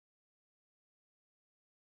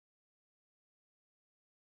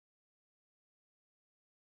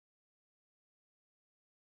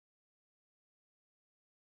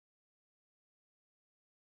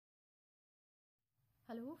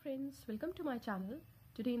Hello friends, welcome to my channel.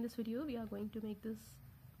 Today in this video we are going to make this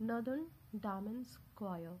northern diamond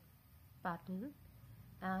square pattern,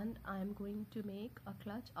 and I am going to make a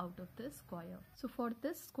clutch out of this square. So for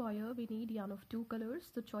this square we need yarn of two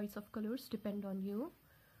colors. The choice of colors depend on you.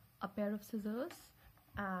 A pair of scissors,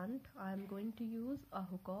 and I am going to use a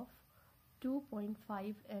hook of 2.5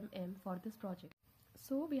 mm for this project.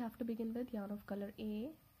 So we have to begin with yarn of color A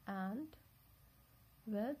and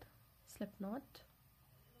with slip knot.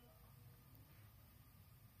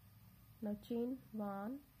 Now chain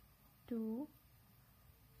 1, 2,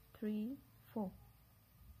 3, 4.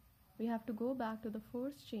 We have to go back to the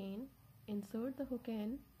first chain, insert the hook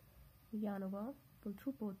in, yarn over, pull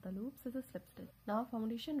through both the loops as a slip stitch. Now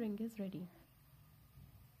foundation ring is ready.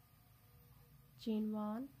 Chain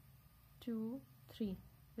 1, 2, 3,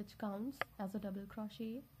 which counts as a double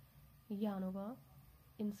crochet, yarn over,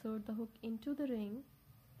 insert the hook into the ring,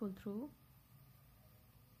 pull through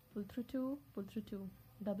 2, pull through 2.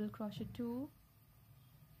 Double crochet 2,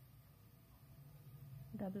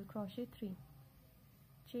 double crochet 3,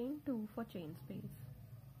 chain 2 for chain space.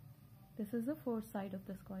 This is the first side of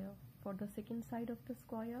the square. For the second side of the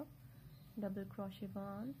square, double crochet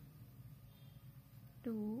 1,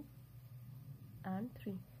 2 and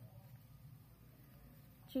 3,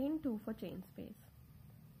 chain 2 for chain space.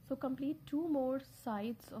 So complete 2 more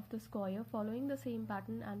sides of the square following the same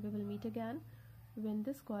pattern, and we will meet again when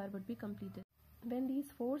this square would be completed. When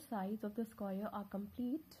these 4 sides of the square are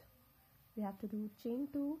complete, we have to do chain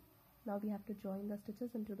 2. Now we have to join the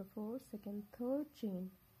stitches into the first, second, third chain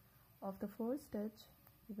of the first stitch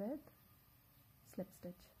with slip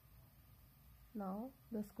stitch. Now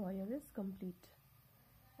the square is complete.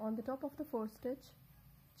 On the top of the first stitch,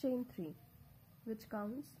 chain 3, which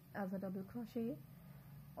counts as a double crochet.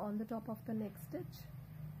 On the top of the next stitch,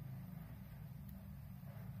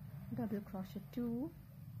 double crochet 2,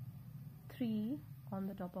 3 on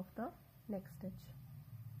the top of the next stitch,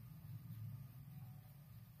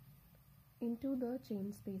 into the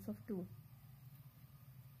chain space of 2,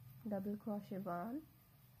 double crochet 1,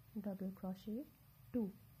 double crochet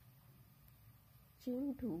 2,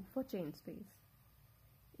 chain 2 for chain space,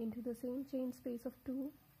 into the same chain space of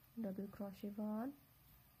 2, double crochet 1,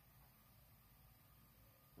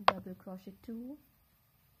 double crochet 2,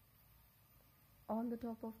 on the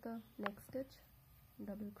top of the next stitch,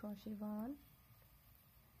 double crochet 1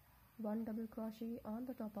 double crochet on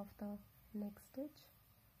the top of the next stitch,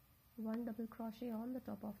 1 double crochet on the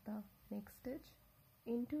top of the next stitch,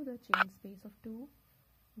 into the chain space of 2,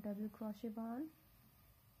 double crochet 1,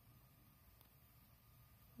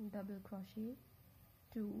 double crochet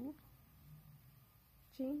 2,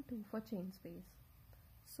 chain 2 for chain space.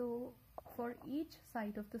 So for each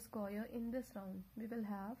side of the square in this round we will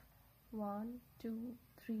have 1, 2,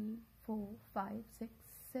 3, 4, 5, 6,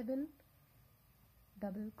 7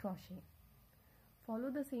 double crochet. Follow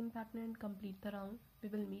the same pattern and complete the round. We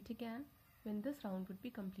will meet again when this round would be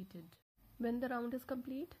completed. When the round is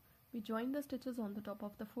complete, we join the stitches on the top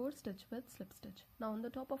of the first stitch with slip stitch. Now on the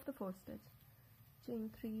top of the first stitch, chain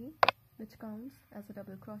 3, which counts as a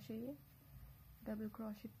double crochet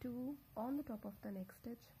 2 on the top of the next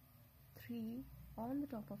stitch, 3 on the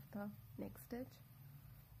top of the next stitch,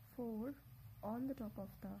 4 on the top of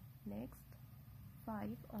the next, 5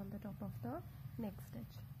 on the top of the next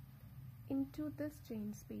stitch, into this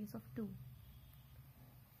chain space of 2,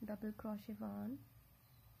 double crochet 1,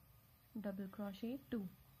 double crochet 2,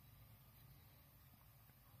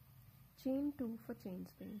 chain 2 for chain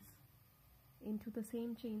space, into the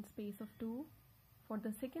same chain space of 2. For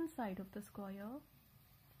the second side of the square,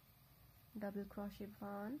 double crochet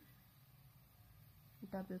 1,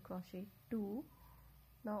 double crochet 2.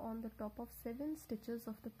 Now on the top of 7 stitches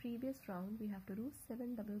of the previous round we have to do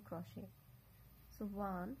 7 double crochet. So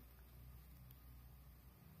 1,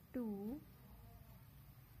 2,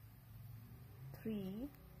 3,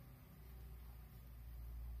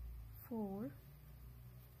 4,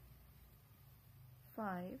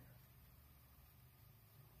 5,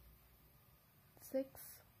 6,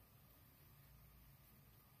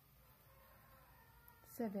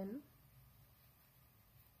 7,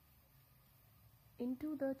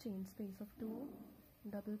 into the chain space of 2,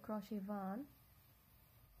 double crochet 1,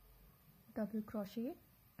 double crochet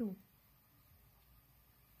 2,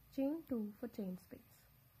 chain 2 for chain space.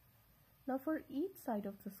 Now for each side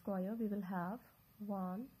of the square we will have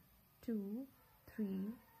 1, 2,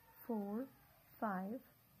 3, 4, 5,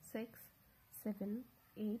 6, 7,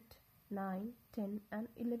 8, 9, 10 and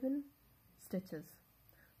 11 stitches.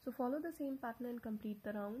 So follow the same pattern and complete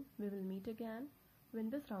the round. We will meet again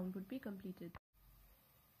when this round would be completed.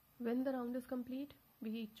 When the round is complete,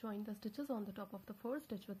 we joined the stitches on the top of the first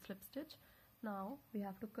stitch with slip stitch. Now we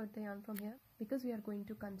have to cut the yarn from here because we are going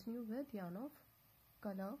to continue with yarn of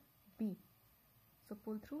color B. So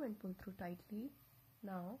pull through and pull through tightly.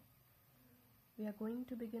 Now we are going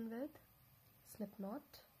to begin with slip knot.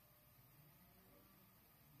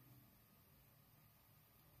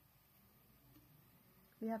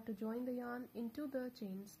 We have to join the yarn into the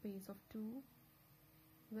chain space of 2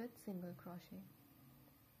 with single crochet.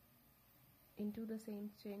 Into the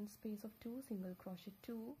same chain space of 2, single crochet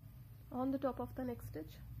 2. On the top of the next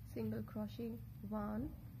stitch, single crochet 1,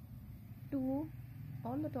 2,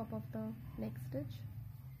 on the top of the next stitch,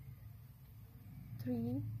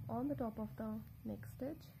 3 on the top of the next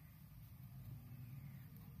stitch,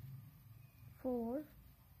 4,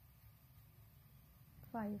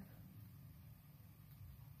 5.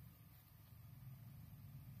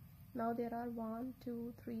 Now there are 1,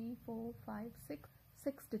 2, 3, 4, 5, 6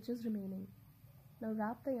 stitches remaining. Now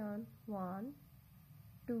wrap the yarn 1,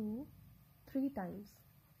 2, 3 times.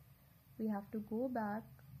 We have to go back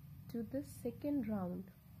to the second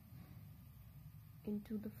round.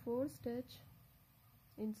 Into the fourth stitch,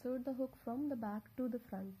 insert the hook from the back to the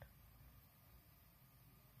front.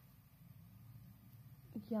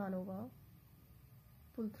 Yarn over,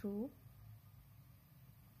 pull through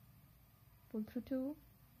 2,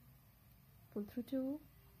 pull through 2,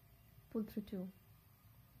 pull through 2.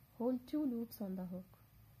 Hold 2 loops on the hook.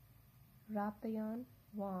 Wrap the yarn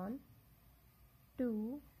 1,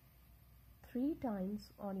 2, 3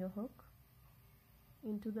 times on your hook.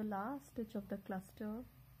 Into the last stitch of the cluster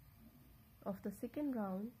of the second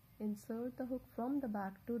round, insert the hook from the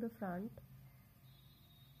back to the front.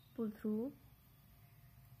 Pull through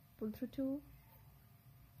 2,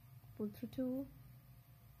 pull through 2,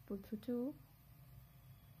 pull through 2.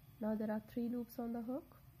 Now there are 3 loops on the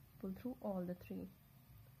hook. Pull through all the 3.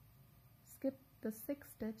 Skip the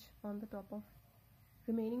 6th stitch on the top of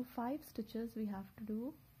remaining 5 stitches. We have to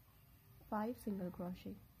do 5 single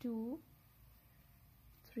crochet. 2,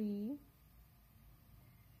 3,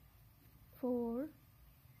 4,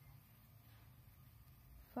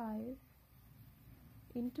 5.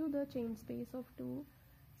 Into the chain space of 2,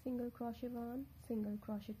 single crochet 1, single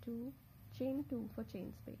crochet 2, chain 2 for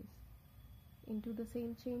chain space. Into the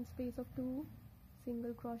same chain space of 2,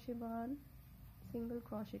 single crochet 1, single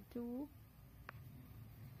crochet 2.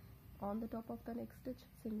 On the top of the next stitch,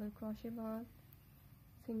 single crochet 1,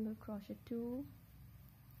 single crochet 2,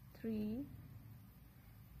 3,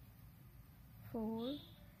 4,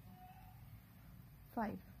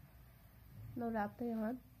 5. Now wrap the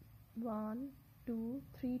yarn 1, 2,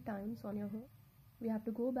 3 times on your hook. We have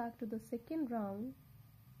to go back to the second round,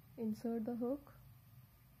 insert the hook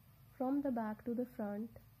from the back to the front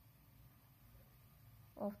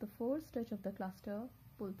of the fourth stitch of the cluster,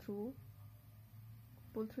 pull through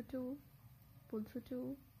 2, pull through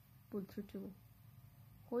 2, pull through 2.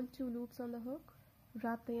 Hold 2 loops on the hook.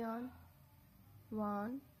 Wrap the yarn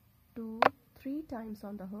 1, 2, 3 times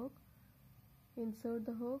on the hook. Insert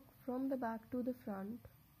the hook from the back to the front.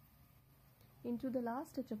 Into the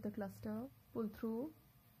last stitch of the cluster, pull through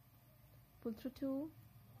 2, pull through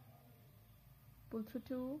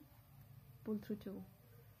 2, pull through 2.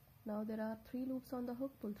 Now there are 3 loops on the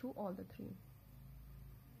hook. Pull through all the 3.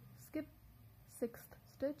 Skip 6th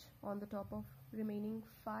stitch on the top of remaining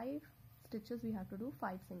 5 stitches. We have to do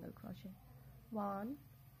 5 single crochet. 1,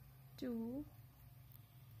 2,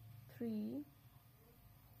 3,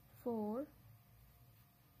 4,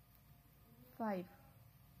 5.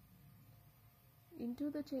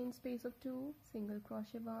 Into the chain space of 2, single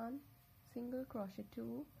crochet 1, single crochet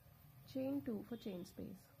 2, chain 2 for chain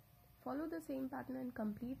space. Follow the same pattern and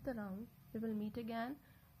complete the round. We will meet again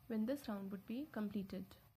when this round would be completed.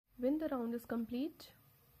 When the round is complete,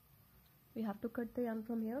 we have to cut the yarn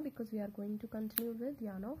from here because we are going to continue with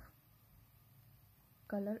yarn of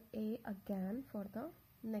color A again for the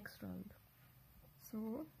next round.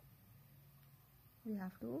 So we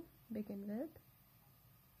have to begin with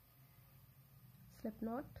slip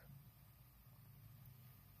knot.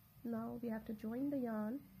 Now we have to join the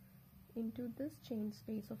yarn into this chain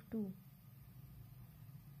space of 2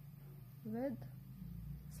 with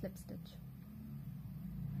slip stitch.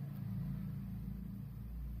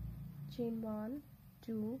 Chain 1,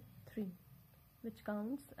 2, 3, which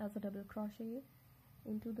counts as a double crochet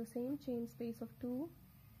into the same chain space of 2,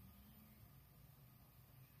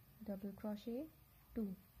 double crochet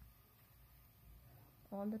 2.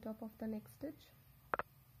 On the top of the next stitch,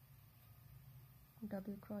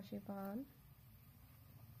 double crochet 1.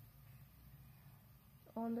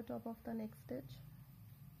 On the top of the next stitch,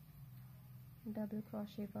 double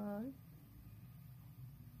crochet 1,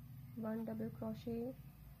 1 double crochet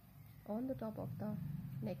on the top of the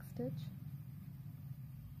next stitch,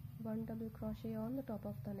 1 double crochet on the top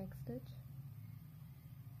of the next stitch,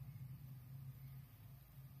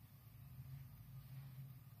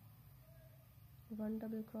 1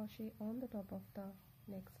 double crochet on the top of the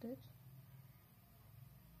next stitch,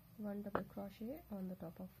 1 double crochet on the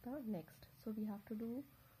top of the next. So we have to do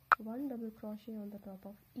 1 double crochet on the top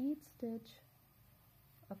of each stitch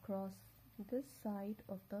across this side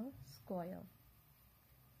of the square.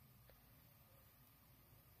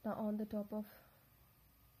 Now on the top of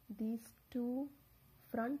these two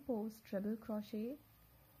front post treble crochet,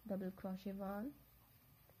 double crochet 1,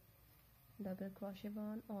 double crochet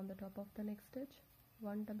 1 on the top of the next stitch,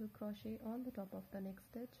 1 double crochet on the top of the next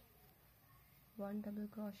stitch, 1 double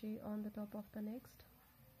crochet on the top of the next,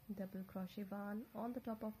 double crochet 1 on the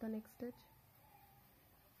top of the next stitch,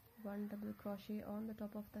 1 double crochet on the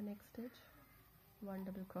top of the next stitch, 1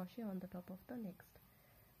 double crochet on the top of the next.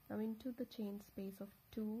 Now into the chain space of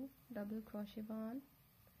 2, double crochet 1,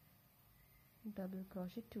 double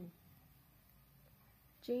crochet 2,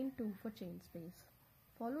 chain 2 for chain space.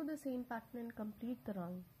 Follow the same pattern and complete the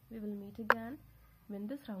round. We will meet again when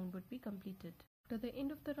this round would be completed. After the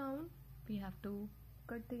end of the round, we have to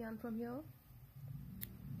cut the yarn from here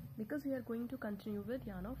because we are going to continue with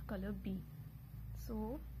yarn of color B.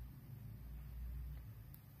 So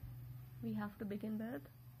we have to begin with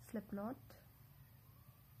slip knot,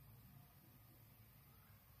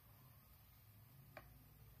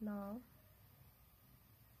 now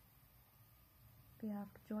we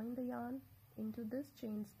have to join the yarn into this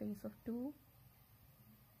chain space of 2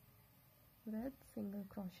 with single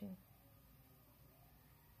crochet,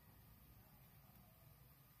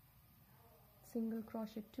 single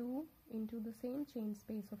crochet 2 into the same chain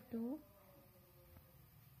space of 2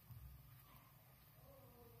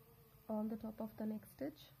 on the top of the next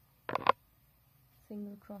stitch,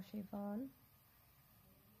 single crochet 1,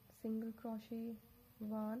 single crochet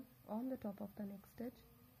 1 on the top of the next stitch,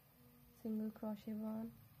 single crochet 1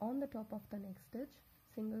 on the top of the next stitch,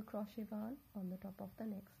 single crochet 1 on the top of the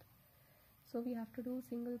next. So we have to do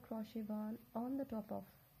single crochet 1 on the top of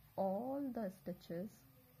all the stitches,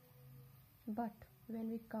 but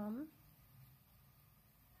when we come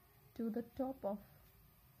to the top of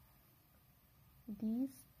these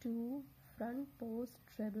two front post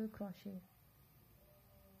treble crochet,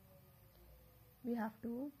 we have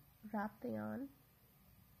to wrap the yarn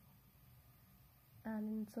and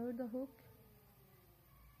insert the hook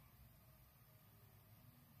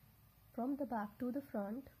from the back to the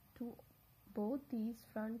front to both these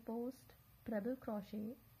front post treble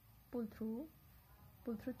crochet, pull through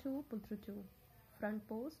 2, pull through 2, front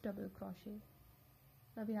post double crochet.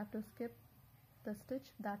 Now we have to skip the stitch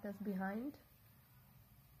that is behind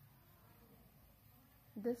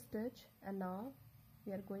this stitch, and now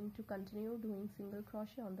we are going to continue doing single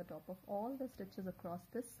crochet on the top of all the stitches across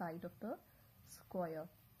this side of the square.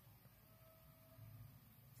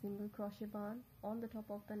 Single crochet 1 on the top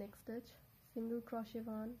of the next stitch, single crochet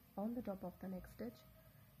 1 on the top of the next stitch,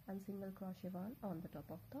 and single crochet 1 on the top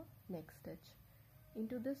of the next stitch.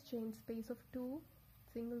 Into this chain space of 2,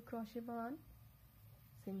 single crochet 1,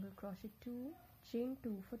 single crochet 2, chain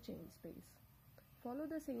 2 for chain space. Follow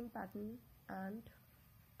the same pattern and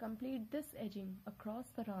complete this edging across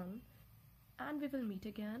the round, and we will meet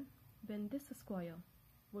again when this square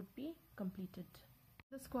would be completed.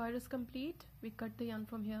 The square is complete. We cut the yarn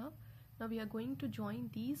from here. Now we are going to join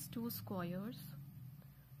these two squares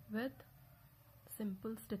with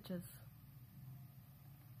simple stitches.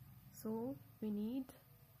 So we need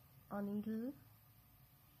a needle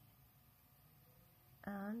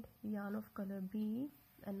and yarn of color B,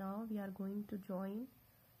 and now we are going to join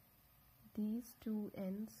these two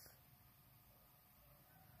ends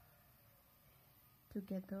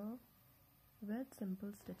together with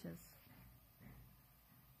simple stitches.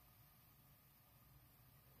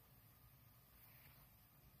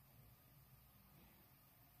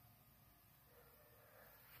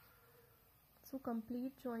 So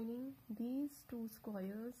complete joining these two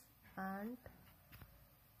squares, and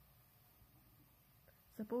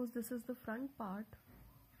suppose this is the front part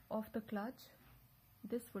of the clutch,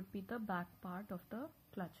 this would be the back part of the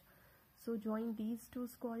clutch. So join these two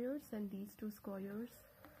squares and these two squares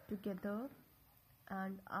together,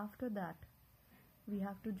 and after that we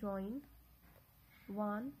have to join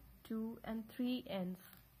 1, 2 and 3 ends.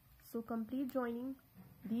 So complete joining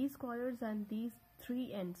these squares and these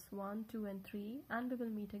 3 ends, 1, 2 and 3, and we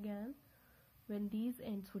will meet again when these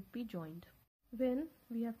ends would be joined. When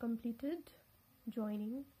we have completed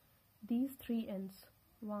joining these 3 ends,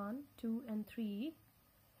 1, 2 and 3,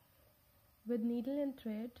 with needle and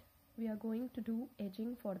thread we are going to do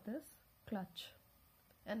edging for this clutch,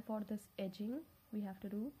 and for this edging we have to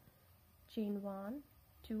do chain 1,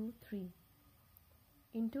 2, 3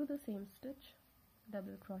 into the same stitch,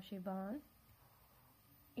 double crochet 1,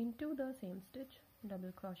 into the same stitch,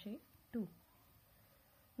 double crochet 2.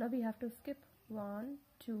 Now we have to skip 1,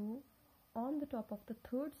 2 on the top of the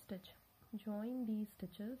third stitch, join these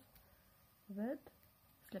stitches with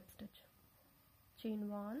slip stitch, chain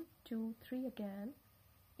 1, 2, 3 again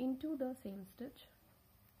into the same stitch,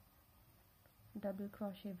 double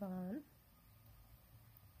crochet 1,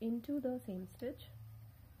 into the same stitch,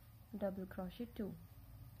 double crochet 2.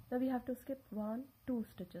 Now we have to skip 1, 2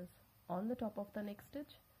 stitches on the top of the next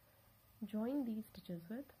stitch, join these stitches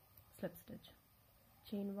with slip stitch,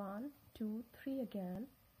 chain 1, 2, 3 again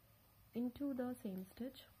into the same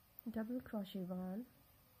stitch, double crochet 1,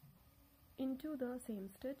 into the same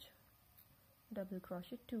stitch, double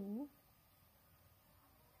crochet 2,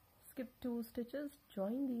 skip 2 stitches,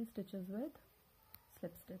 join these stitches with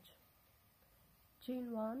slip stitch,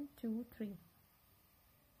 chain 1, 2, 3.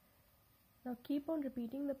 Now keep on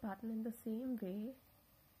repeating the pattern in the same way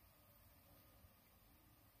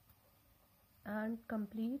and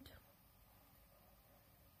complete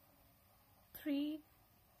 3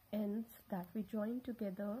 ends that we join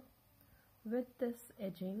together with this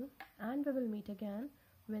edging, and we will meet again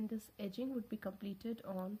when this edging would be completed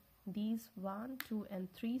on these 1, 2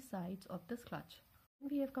 and 3 sides of this clutch.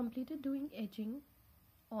 We have completed doing edging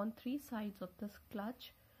on 3 sides of this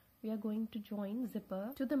clutch. We are going to join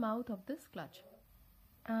zipper to the mouth of this clutch,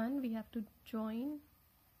 and we have to join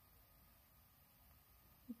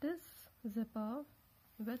this zipper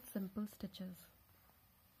with simple stitches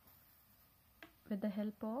with the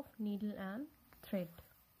help of needle and thread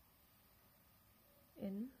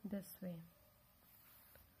in this way.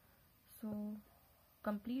 So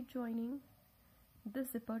complete joining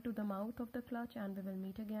this zipper to the mouth of the clutch, and we will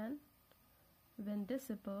meet again when this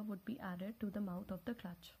zipper would be added to the mouth of the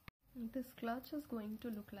clutch. This clutch is going to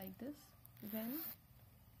look like this when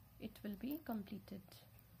it will be completed.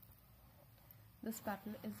 This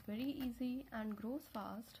pattern is very easy and grows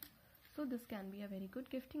fast, so this can be a very good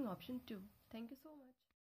gifting option too. Thank you so much.